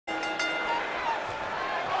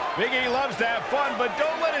Big E loves to have fun, but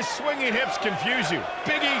don't let his swinging hips confuse you.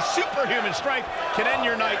 Big E's superhuman strength can end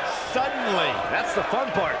your night suddenly. That's the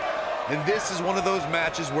fun part. And this is one of those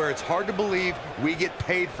matches where it's hard to believe we get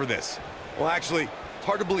paid for this. Well, actually, it's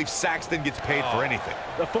hard to believe Saxton gets paid for anything.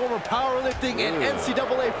 The former powerlifting and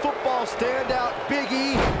NCAA football standout, Big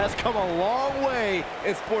E, has come a long way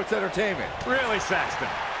in sports entertainment. Really, Saxton?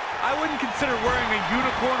 I wouldn't consider wearing a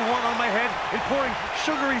unicorn horn on my head and pouring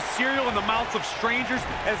sugary cereal in the mouths of strangers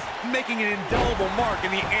as making an indelible mark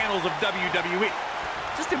in the annals of WWE.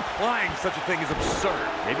 Just implying such a thing is absurd.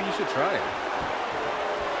 Maybe you should try it.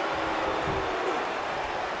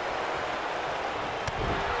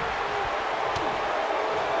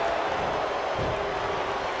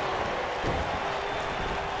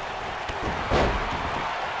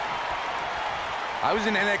 I was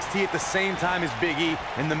in NXT at the same time as Big E,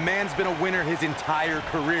 and the man's been a winner his entire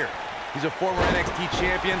career. He's a former NXT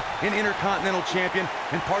champion, an Intercontinental champion,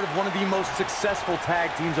 and part of one of the most successful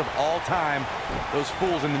tag teams of all time, those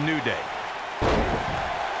fools in the New Day.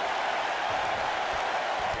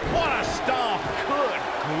 What a stomp! Good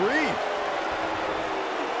grief!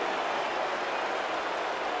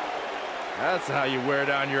 That's how you wear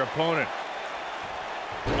down your opponent.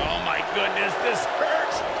 Oh my goodness, this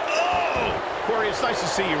hurts! Oh! Corey, it's nice to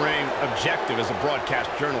see you remain objective as a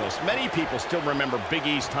broadcast journalist. Many people still remember Big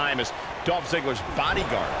E's time as Dolph Ziggler's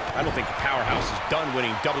bodyguard. I don't think the powerhouse is done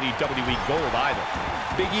winning WWE Gold either.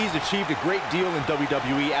 Big E's achieved a great deal in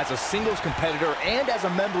WWE as a singles competitor and as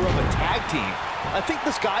a member of a tag team. I think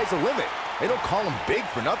the sky's the limit. They don't call him big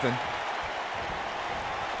for nothing.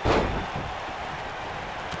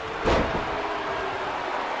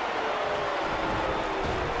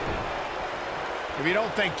 If you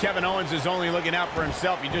don't think Kevin Owens is only looking out for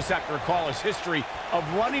himself, you just have to recall his history of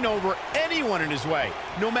running over anyone in his way,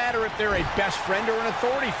 no matter if they're a best friend or an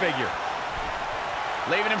authority figure.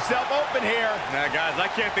 Leaving himself open here. Now, guys, I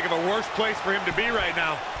can't think of a worse place for him to be right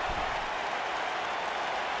now.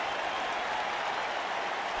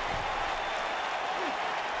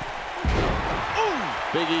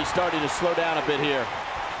 Big E starting to slow down a bit here,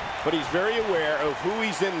 but he's very aware of who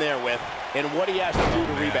he's in there with and what he has to do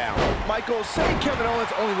to rebound. Michael, saying Kevin Owens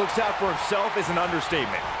only looks out for himself is an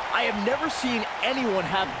understatement. I have never seen anyone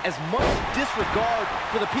have as much disregard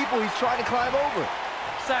for the people he's trying to climb over.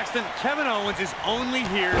 Saxton, Kevin Owens is only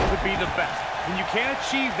here to be the best, and you can't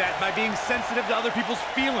achieve that by being sensitive to other people's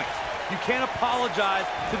feelings. You can't apologize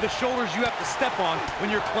to the shoulders you have to step on when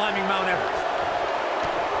you're climbing Mount Everest.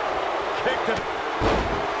 Kick to...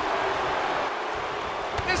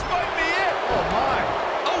 This might be it. Oh, my.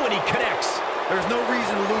 Oh, and he connects. There's no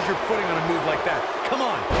reason to lose your footing on a move like that. Come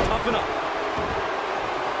on, toughen up.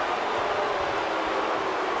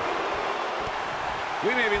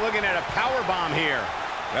 We may be looking at a power bomb here.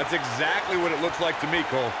 That's exactly what it looks like to me,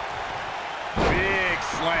 Cole. Big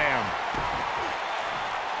slam.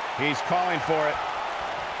 He's calling for it.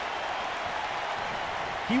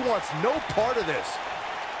 He wants no part of this.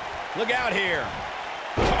 Look out here.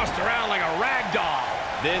 Tossed around like a rag doll.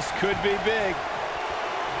 This could be big.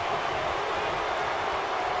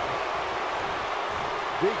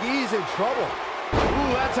 Big E's in trouble.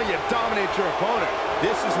 Ooh, that's how you dominate your opponent.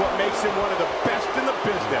 This is what makes him one of the best in the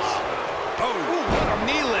business. Oh, ooh, what a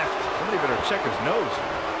knee lift. Somebody better check his nose.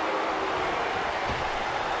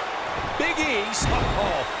 Big E.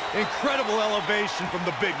 Oh, incredible elevation from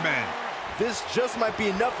the big man. This just might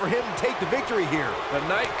be enough for him to take the victory here. The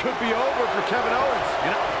night could be over for Kevin Owens.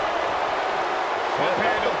 You know,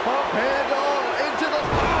 Pump handle into the...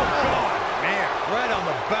 oh, God, man, right on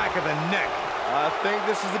the back of the neck. I think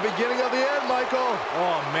this is the beginning of the end, Michael.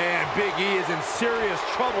 Oh, man, Big E is in serious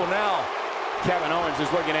trouble now. Kevin Owens is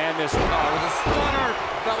looking to end this. Oh, it was a stunner.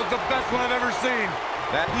 That was the best one I've ever seen.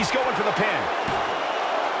 He's going for the pin.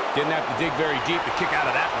 Didn't have to dig very deep to kick out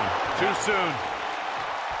of that one. Too soon.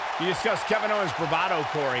 You discussed Kevin Owens' bravado,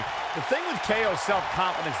 Corey. The thing with KO's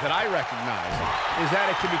self-confidence that I recognize is that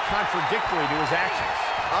it can be contradictory to his actions.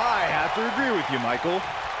 I have to agree with you, Michael.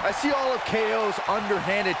 I see all of KO's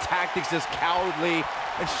underhanded tactics as cowardly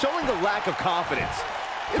and showing a lack of confidence.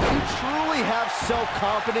 If you truly have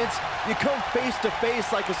self-confidence, you come face to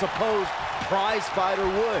face like a supposed prize fighter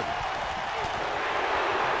would.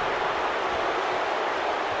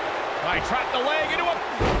 I trapped the leg into a...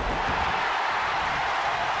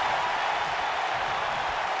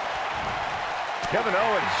 Kevin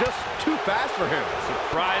Owens just too fast for him.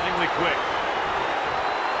 Surprisingly quick.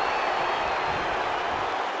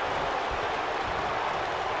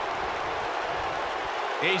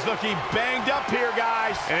 He's looking banged up here,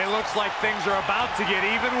 guys. And it looks like things are about to get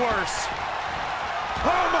even worse.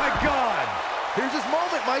 Oh, my God! Here's his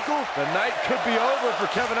moment, Michael. The night could be over for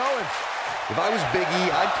Kevin Owens. If I was Big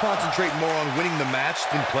E, I'd concentrate more on winning the match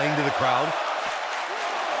than playing to the crowd.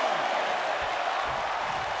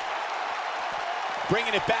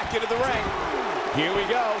 Bringing it back into the ring. Here we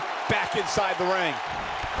go. Back inside the ring.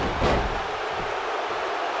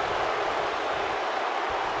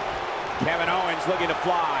 Kevin Owens looking to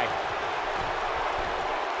fly.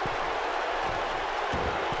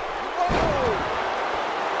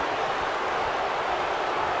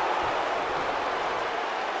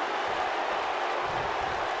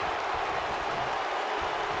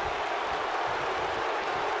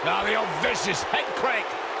 Now the old vicious head crank.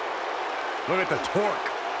 Look at the torque.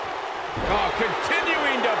 Oh,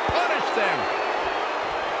 continuing to punish them.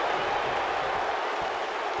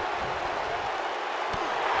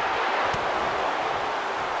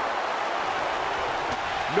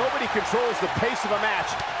 Nobody controls the pace of a match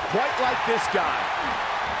quite like this guy.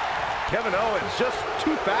 Kevin Owens just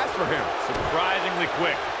too fast for him. Surprisingly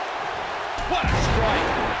quick. What a strike.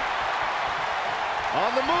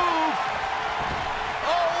 On the move.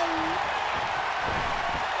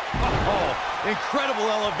 Oh, incredible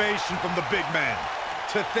elevation from the big man.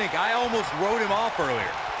 To think, I almost wrote him off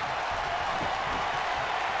earlier.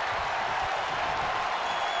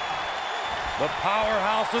 The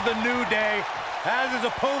powerhouse of the New Day has his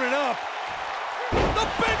opponent up. The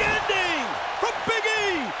big ending from Big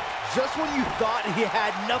E. Just when you thought he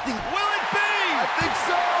had nothing. Will it be? I think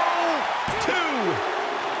so. 2.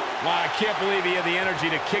 Wow, I can't believe he had the energy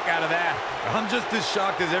to kick out of that. I'm just as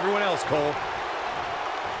shocked as everyone else, Cole.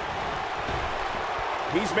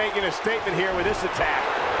 He's making a statement here with this attack.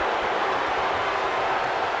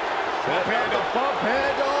 Bump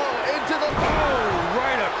handle into the... Oh,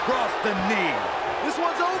 right across the knee. This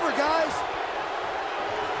one's over, guys.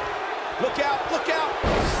 Look out, look out.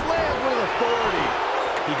 Slam with authority.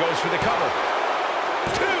 He goes for the cover.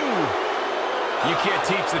 2. You can't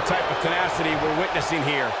teach the type of tenacity we're witnessing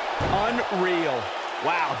here. Unreal.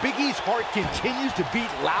 Wow, Big E's heart continues to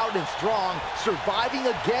beat loud and strong, surviving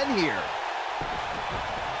again here.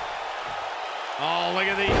 Oh, look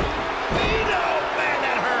at the... Man,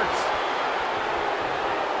 that hurts.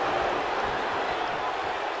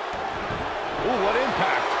 Ooh, what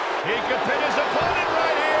impact. He could pin his opponent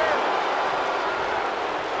right here.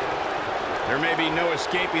 There may be no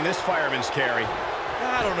escaping this fireman's carry.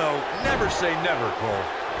 I don't know. Never say never, Cole.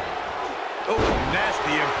 Oh,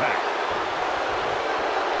 nasty impact.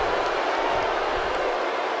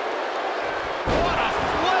 What a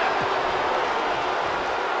flip!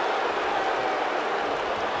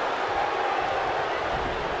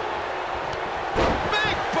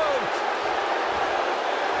 Big boot.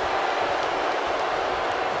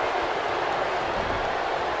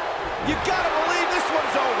 You gotta believe this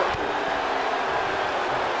one's over.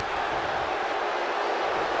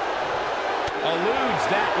 Eludes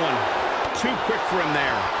that one. Too quick for him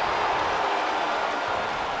there.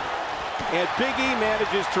 And Big E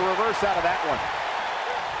manages to reverse out of that one.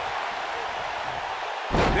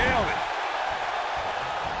 Nailed it.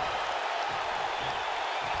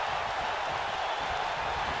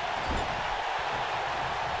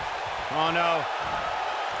 Oh, no.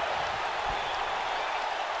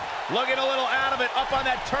 Looking a little out of it, up on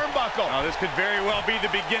that turnbuckle. Oh, this could very well be the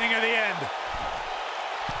beginning of the end.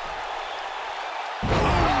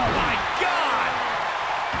 Oh, my God!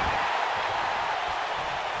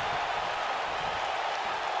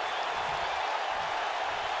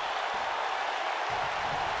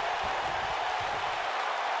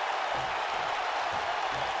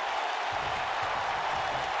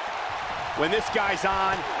 When this guy's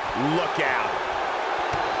on, look out.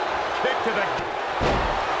 Kick to the...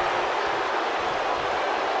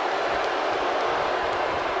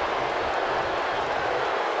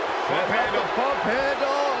 Pump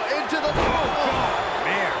handle into the... Oh,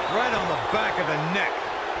 man, right on the back of the neck.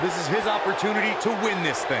 This is his opportunity to win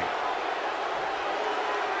this thing.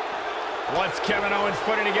 What's Kevin Owens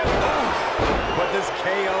putting together? But does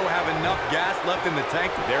KO have enough gas left in the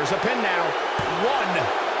tank? There's a pin now. 1,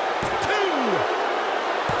 2,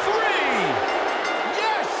 3.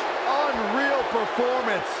 Yes! Unreal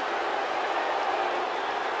performance.